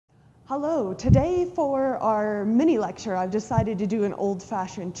Hello, today for our mini lecture I've decided to do an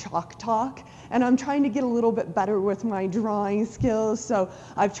old-fashioned chalk talk, and I'm trying to get a little bit better with my drawing skills, so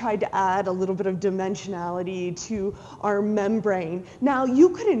I've tried to add a little bit of dimensionality to our membrane. Now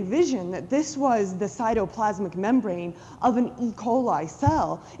you could envision that this was the cytoplasmic membrane of an E. coli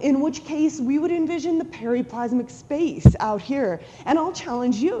cell, in which case we would envision the periplasmic space out here, and I'll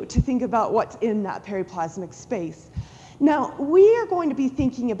challenge you to think about what's in that periplasmic space. Now, we are going to be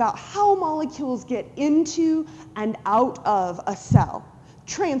thinking about how molecules get into and out of a cell.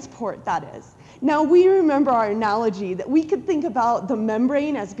 Transport, that is. Now, we remember our analogy that we could think about the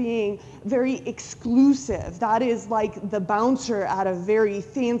membrane as being very exclusive. That is like the bouncer at a very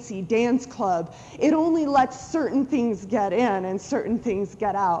fancy dance club. It only lets certain things get in and certain things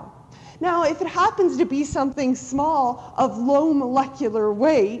get out. Now, if it happens to be something small of low molecular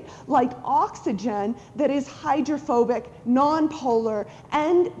weight, like oxygen, that is hydrophobic, nonpolar,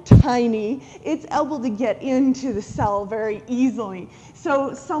 and tiny, it's able to get into the cell very easily.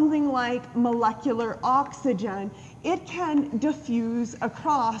 So something like molecular oxygen, it can diffuse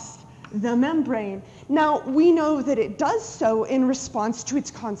across the membrane. Now, we know that it does so in response to its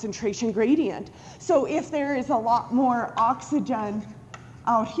concentration gradient. So if there is a lot more oxygen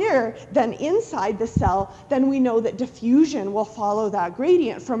out here than inside the cell, then we know that diffusion will follow that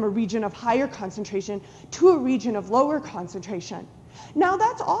gradient from a region of higher concentration to a region of lower concentration. Now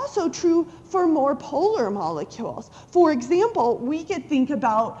that's also true for more polar molecules. For example, we could think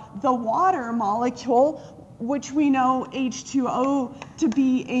about the water molecule, which we know H2O to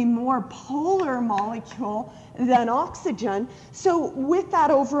be a more polar molecule than oxygen. So with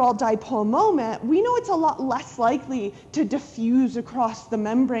that overall dipole moment, we know it's a lot less likely to diffuse across the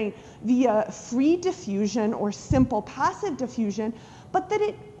membrane via free diffusion or simple passive diffusion, but that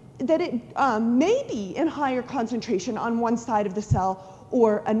it may be in higher concentration on one side of the cell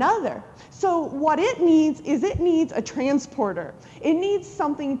or another. So what it needs is it needs a transporter. It needs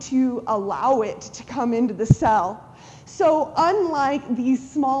something to allow it to come into the cell. So unlike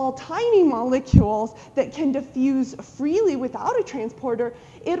these small, tiny molecules that can diffuse freely without a transporter,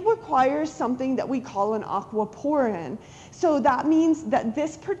 it requires something that we call an aquaporin. So that means that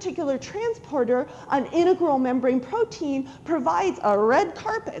this particular transporter, an integral membrane protein, provides a red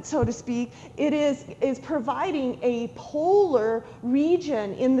carpet, so to speak. It is providing a polar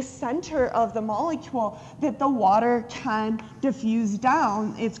region in the center of the molecule that the water can diffuse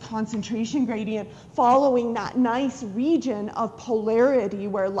down its concentration gradient, following that nice region of polarity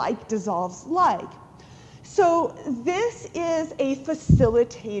where like dissolves like. So this is a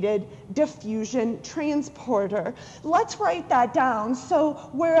facilitated diffusion transporter. Let's write that down. So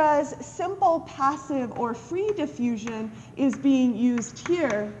whereas simple passive or free diffusion is being used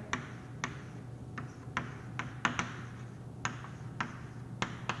here,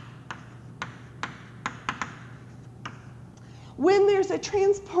 when there's a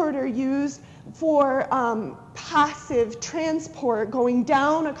transporter used for passive transport going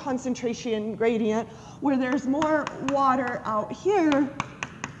down a concentration gradient where there's more water out here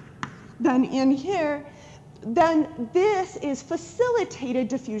than in here, then this is facilitated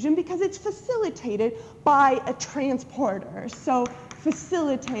diffusion because it's facilitated by a transporter. So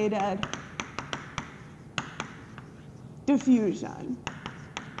facilitated diffusion.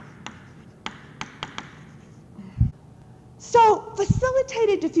 So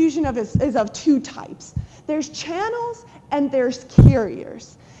facilitated diffusion is of two types. There's channels and there's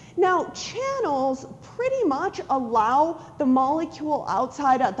carriers. Now, channels pretty much allow the molecule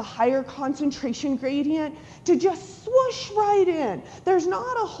outside at the higher concentration gradient to just swoosh right in. There's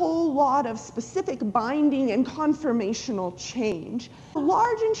not a whole lot of specific binding and conformational change. A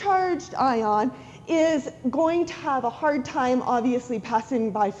large and charged ion is going to have a hard time, obviously,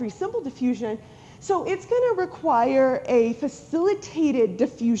 passing by free simple diffusion. So it's going to require a facilitated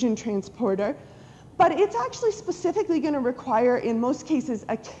diffusion transporter, but it's actually specifically going to require, in most cases,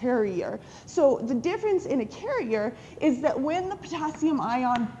 a carrier. So the difference in a carrier is that when the potassium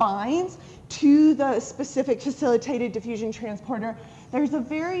ion binds to the specific facilitated diffusion transporter, there's a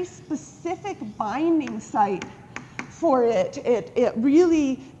very specific binding site for it. It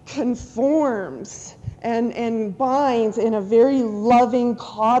really conforms and binds in a very loving,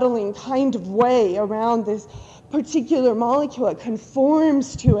 coddling kind of way around this particular molecule. It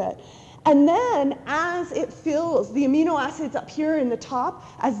conforms to it. And then as it fills, the amino acids up here in the top,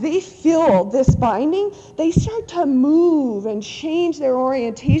 as they fill this binding, they start to move and change their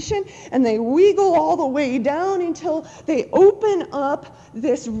orientation, and they wiggle all the way down until they open up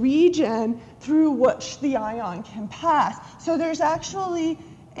this region through which the ion can pass. So there's actually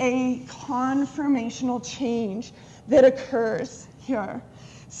a conformational change that occurs here.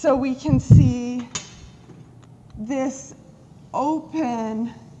 So we can see this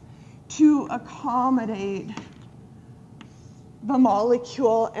open to accommodate the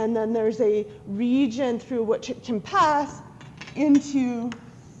molecule, and then there's a region through which it can pass into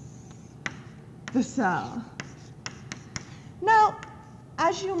the cell. Now,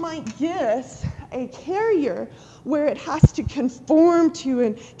 as you might guess, a carrier where it has to conform to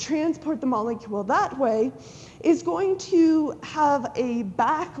and transport the molecule that way is going to have a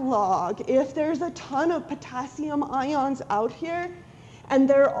backlog. If there's a ton of potassium ions out here and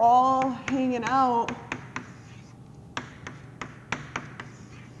they're all hanging out,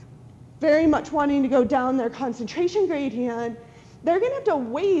 very much wanting to go down their concentration gradient, they're going to have to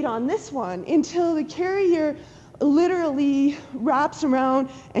wait on this one until the carrier literally wraps around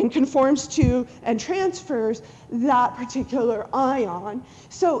and conforms to and transfers that particular ion.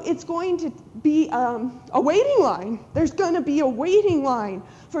 So it's going to be a waiting line. There's going to be a waiting line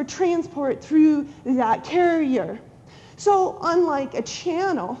for transport through that carrier. So unlike a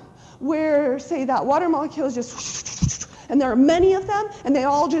channel where, say, that water molecule is just, and there are many of them, and they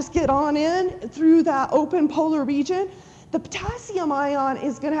all just get on in through that open polar region, the potassium ion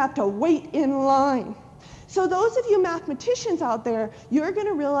is going to have to wait in line. So those of you mathematicians out there, you're going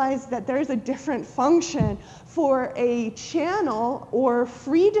to realize that there's a different function for a channel or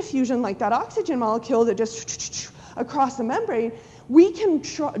free diffusion like that oxygen molecule that just across the membrane. We can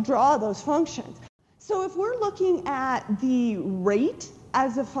draw those functions. So if we're looking at the rate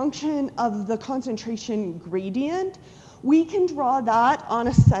as a function of the concentration gradient, we can draw that on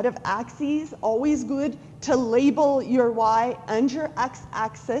a set of axes. Always good to label your y and your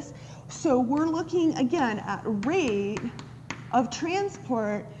x-axis. So we're looking again at rate of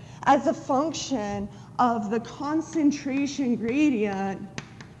transport as a function of the concentration gradient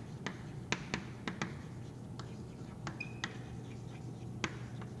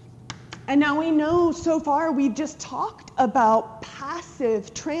and now we know so far we've just talked about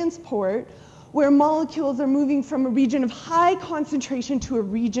passive transport where molecules are moving from a region of high concentration to a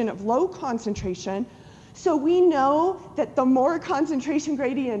region of low concentration. So we know that the more concentration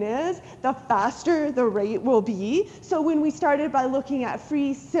gradient is, the faster the rate will be. So when we started by looking at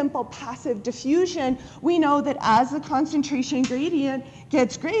free, simple, passive diffusion, we know that as the concentration gradient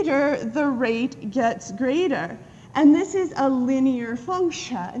gets greater, the rate gets greater. And this is a linear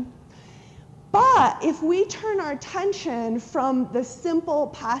function. But if we turn our attention from the simple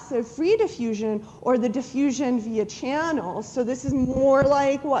passive free diffusion or the diffusion via channels, so this is more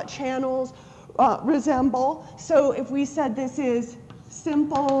like what channels resemble. So if we said this is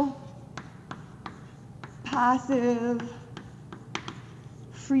simple passive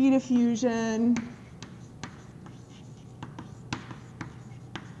free diffusion,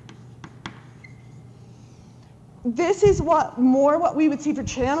 this is what we would see for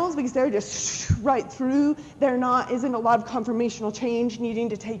channels because they're just right through. Isn't a lot of conformational change needing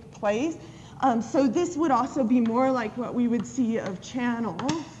to take place. So this would also be more like what we would see of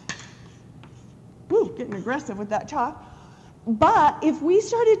channels. Ooh, getting aggressive with that chalk. But if we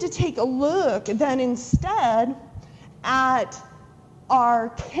started to take a look then instead at our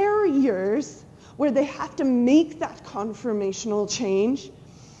carriers where they have to make that conformational change,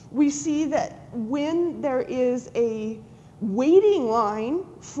 we see that when there is a waiting line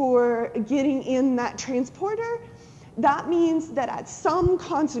for getting in that transporter, that means that at some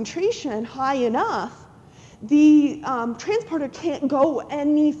concentration high enough, the transporter can't go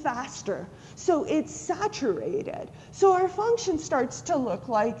any faster. So it's saturated. So our function starts to look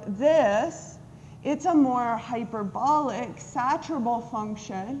like this. It's a more hyperbolic, saturable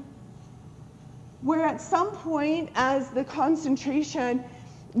function, where at some point as the concentration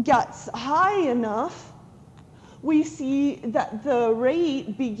gets high enough, we see that the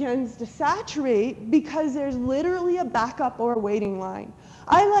rate begins to saturate because there's literally a backup or waiting line.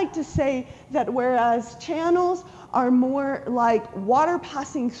 I like to say that whereas channels are more like water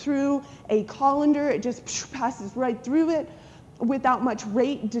passing through a colander, it just passes right through it without much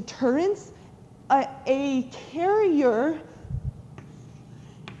rate deterrence, a carrier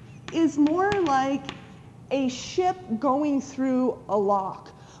is more like a ship going through a lock,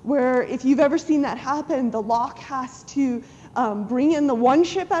 where if you've ever seen that happen, the lock has to bring in the one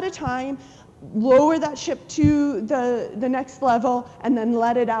ship at a time, lower that ship to the next level, and then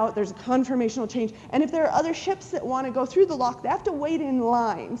let it out. There's a conformational change. And if there are other ships that want to go through the lock, they have to wait in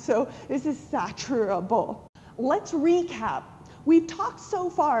line. So this is saturable. Let's recap. We've talked so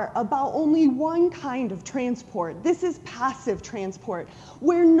far about only one kind of transport. This is passive transport,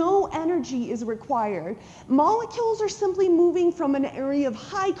 where no energy is required. Molecules are simply moving from an area of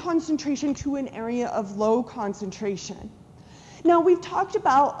high concentration to an area of low concentration. Now, we've talked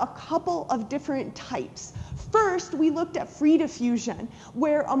about a couple of different types. First, we looked at free diffusion,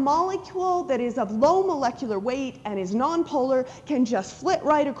 where a molecule that is of low molecular weight and is nonpolar can just flit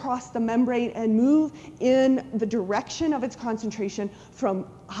right across the membrane and move in the direction of its concentration from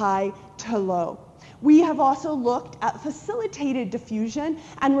high to low. We have also looked at facilitated diffusion,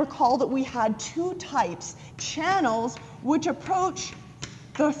 and recall that we had two types: channels, which approach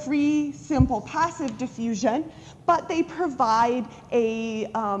the free, simple, passive diffusion, but they provide a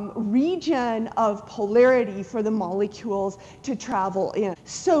region of polarity for the molecules to travel in.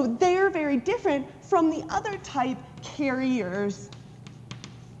 So they're very different from the other type, carriers,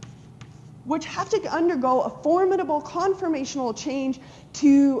 which have to undergo a formidable conformational change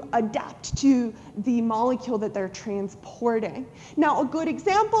to adapt to the molecule that they're transporting. Now, a good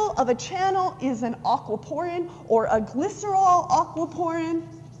example of a channel is an aquaporin or a glycerol aquaporin.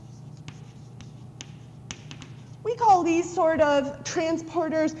 We call these sort of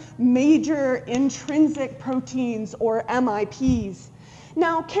transporters major intrinsic proteins, or MIPs.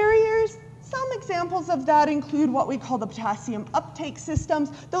 Now, carriers, some examples of that include what we call the potassium uptake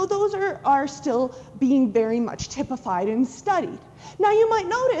systems, though those are still being very much typified and studied. Now, you might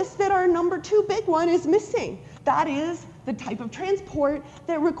notice that our number 2 big one is missing. That is the type of transport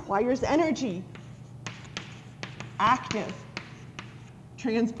that requires energy. Active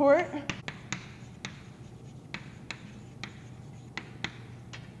transport.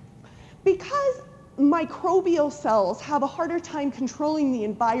 Because microbial cells have a harder time controlling the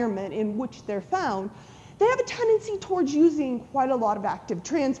environment in which they're found, they have a tendency towards using quite a lot of active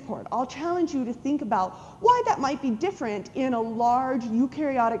transport. I'll challenge you to think about why that might be different in a large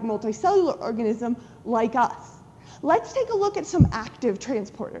eukaryotic multicellular organism like us. Let's take a look at some active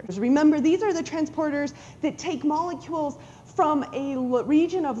transporters. Remember, these are the transporters that take molecules from a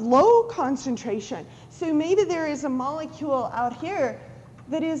region of low concentration. So maybe there is a molecule out here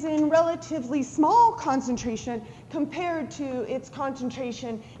that is in relatively small concentration compared to its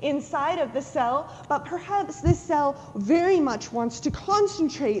concentration inside of the cell, but perhaps this cell very much wants to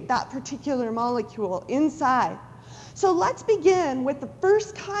concentrate that particular molecule inside. So let's begin with the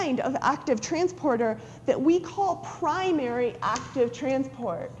first kind of active transporter that we call primary active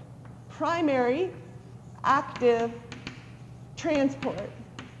transport. Primary active transport.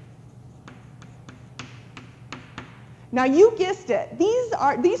 Now, you guessed it. These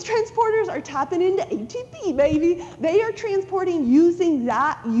transporters are tapping into ATP, baby. They are transporting using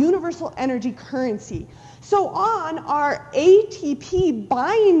that universal energy currency. So on our ATP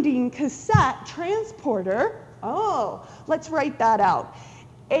binding cassette transporter, let's write that out.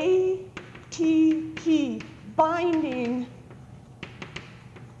 ATP binding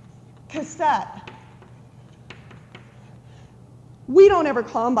cassette. We don't ever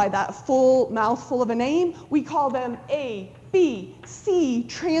call them by that full mouthful of a name. We call them ABC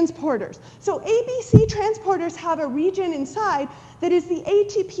transporters. So ABC transporters have a region inside that is the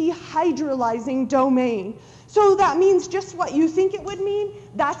ATP hydrolyzing domain. So that means just what you think it would mean.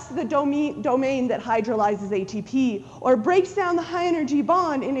 That's the domain that hydrolyzes ATP, or breaks down the high energy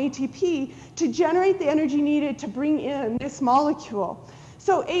bond in ATP to generate the energy needed to bring in this molecule.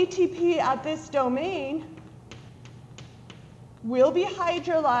 So ATP at this domain will be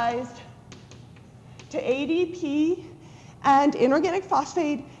hydrolyzed to ADP and inorganic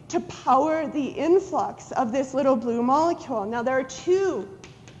phosphate to power the influx of this little blue molecule. Now, there are two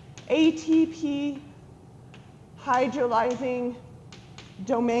ATP hydrolyzing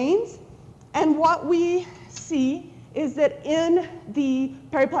domains, and what we see is that in the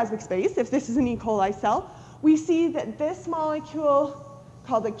periplasmic space, if this is an E. coli cell, we see that this molecule,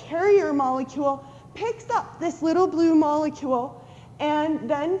 called the carrier molecule, picks up this little blue molecule and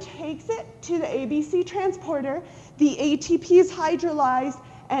then takes it to the ABC transporter. The ATP is hydrolyzed,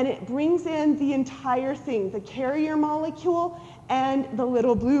 and it brings in the entire thing, the carrier molecule and the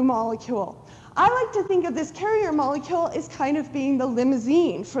little blue molecule. I like to think of this carrier molecule as kind of being the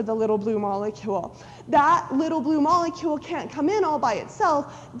limousine for the little blue molecule. That little blue molecule can't come in all by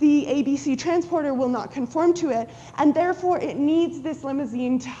itself. The ABC transporter will not conform to it, and therefore it needs this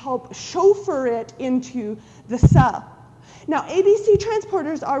limousine to help chauffeur it into the cell. Now, ABC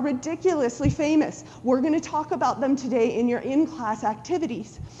transporters are ridiculously famous. We're going to talk about them today in your in-class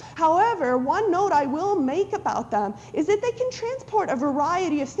activities. However, one note I will make about them is that they can transport a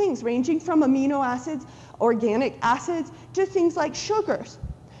variety of things, ranging from amino acids, organic acids, to things like sugars.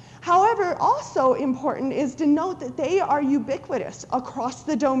 However, also important is to note that they are ubiquitous across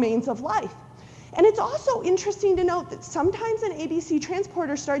the domains of life. And it's also interesting to note that sometimes an ABC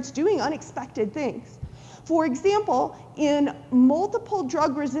transporter starts doing unexpected things. For example, in multiple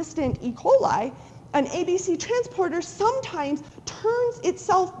drug-resistant E. coli, an ABC transporter sometimes turns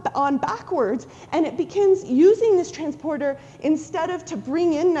itself on backwards, and it begins using this transporter instead of to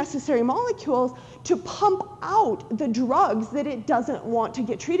bring in necessary molecules to pump out the drugs that it doesn't want to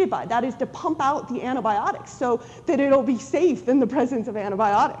get treated by. That is to pump out the antibiotics so that it'll be safe in the presence of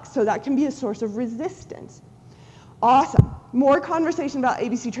antibiotics. So that can be a source of resistance. Awesome. More conversation about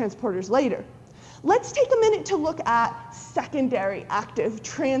ABC transporters later. Let's take a minute to look at secondary active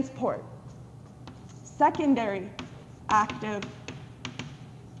transport. Secondary active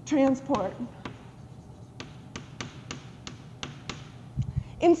transport.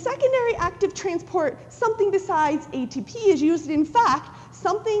 In secondary active transport, something besides ATP is used. In fact,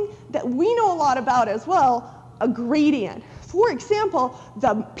 something that we know a lot about as well, a gradient. For example,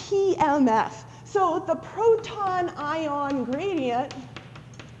 the PMF. So the proton-ion gradient,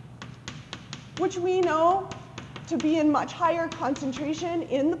 which we know to be in much higher concentration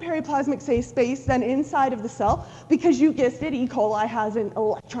in the periplasmic safe space than inside of the cell, because you guessed it, E. coli has an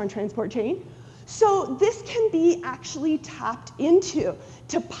electron transport chain. So this can be actually tapped into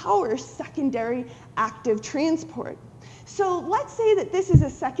to power secondary active transport. So let's say that this is a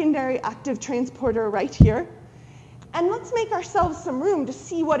secondary active transporter right here, and let's make ourselves some room to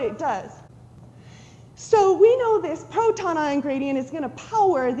see what it does. So we know this proton-ion gradient is going to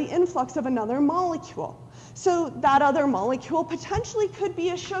power the influx of another molecule. So that other molecule potentially could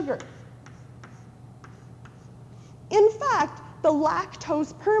be a sugar. In fact, the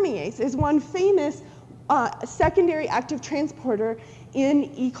lactose permease is one famous secondary active transporter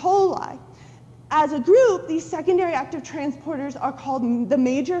in E. coli. As a group, these secondary active transporters are called the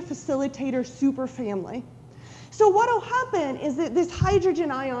major facilitator superfamily. So what will happen is that this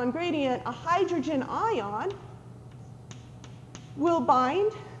hydrogen ion gradient, a hydrogen ion, will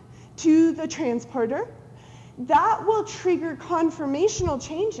bind to the transporter. That will trigger conformational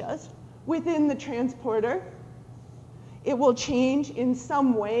changes within the transporter. It will change in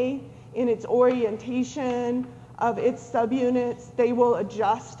some way in its orientation of its subunits. They will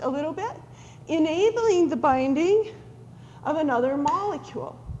adjust a little bit, enabling the binding of another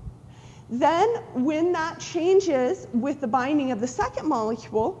molecule. Then, when that changes with the binding of the second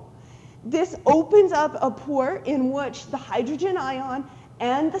molecule, this opens up a port in which the hydrogen ion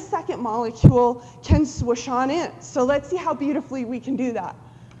and the second molecule can swoosh on in. So let's see how beautifully we can do that.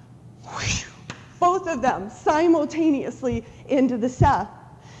 Both of them simultaneously into the cell.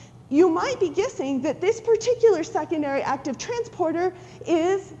 You might be guessing that this particular secondary active transporter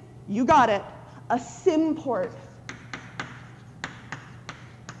is, you got it, a SIM port.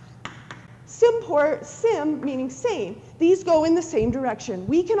 SIM port, SIM meaning same. These go in the same direction.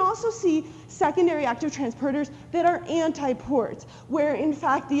 We can also see secondary active transporters that are antiports, where in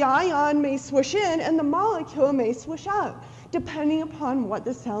fact the ion may swoosh in and the molecule may swoosh out, depending upon what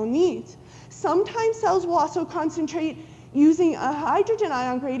the cell needs. Sometimes cells will also concentrate using a hydrogen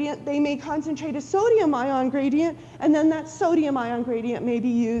ion gradient. They may concentrate a sodium ion gradient, and then that sodium ion gradient may be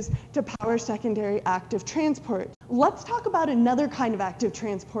used to power secondary active transport. Let's talk about another kind of active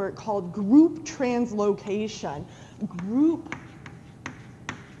transport called group translocation. Group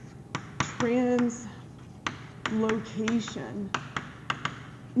translocation.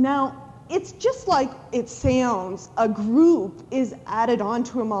 Now, it's just like it sounds. A group is added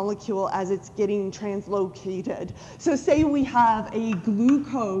onto a molecule as it's getting translocated. So say we have a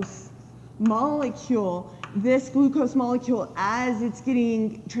glucose molecule. This glucose molecule, as it's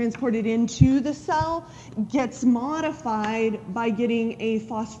getting transported into the cell, gets modified by getting a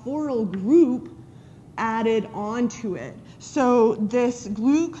phosphoryl group added onto it. So this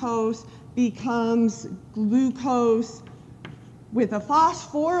glucose becomes glucose with a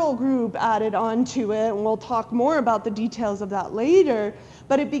phosphoryl group added onto it, and we'll talk more about the details of that later,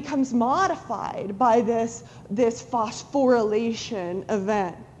 but it becomes modified by this phosphorylation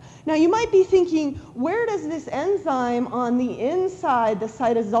event. Now you might be thinking, where does this enzyme on the inside, the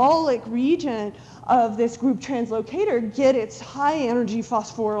cytosolic region of this group translocator, get its high energy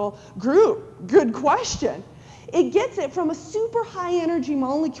phosphoryl group? Good question. It gets it from a super high energy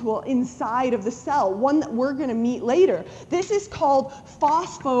molecule inside of the cell, one that we're going to meet later. This is called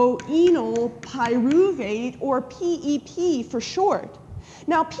phosphoenol pyruvate, or PEP for short.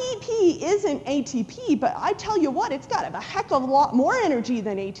 Now, PEP isn't ATP, but I tell you what, it's got a heck of a lot more energy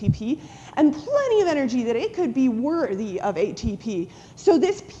than ATP, and plenty of energy that it could be worthy of ATP. So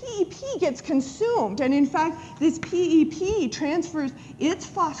this PEP gets consumed, and in fact, this PEP transfers its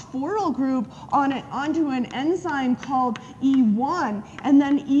phosphoryl group onto an enzyme called E1, and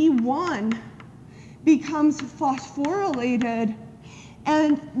then E1 becomes phosphorylated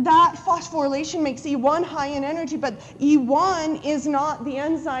And that phosphorylation makes E1 high in energy, but E1 is not the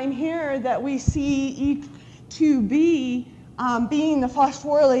enzyme here that we see E2B being the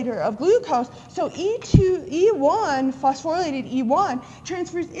phosphorylator of glucose. So E1, phosphorylated E1,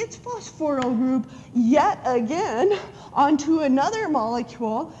 transfers its phosphoryl group yet again onto another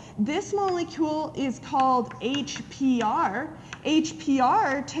molecule. This molecule is called HPR.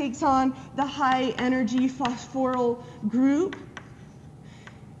 HPR takes on the high energy phosphoryl group.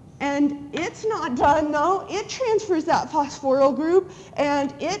 And it's not done though. It transfers that phosphoryl group,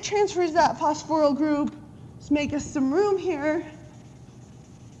 and it transfers that phosphoryl group. Let's make us some room here.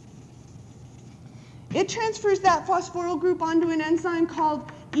 It transfers that phosphoryl group onto an enzyme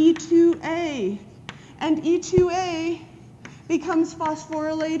called E2A. And E2A becomes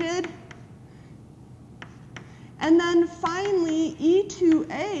phosphorylated. And then finally,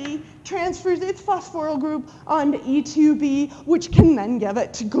 E2A transfers its phosphoryl group onto E2B, which can then give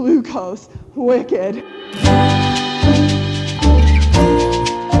it to glucose. Wicked.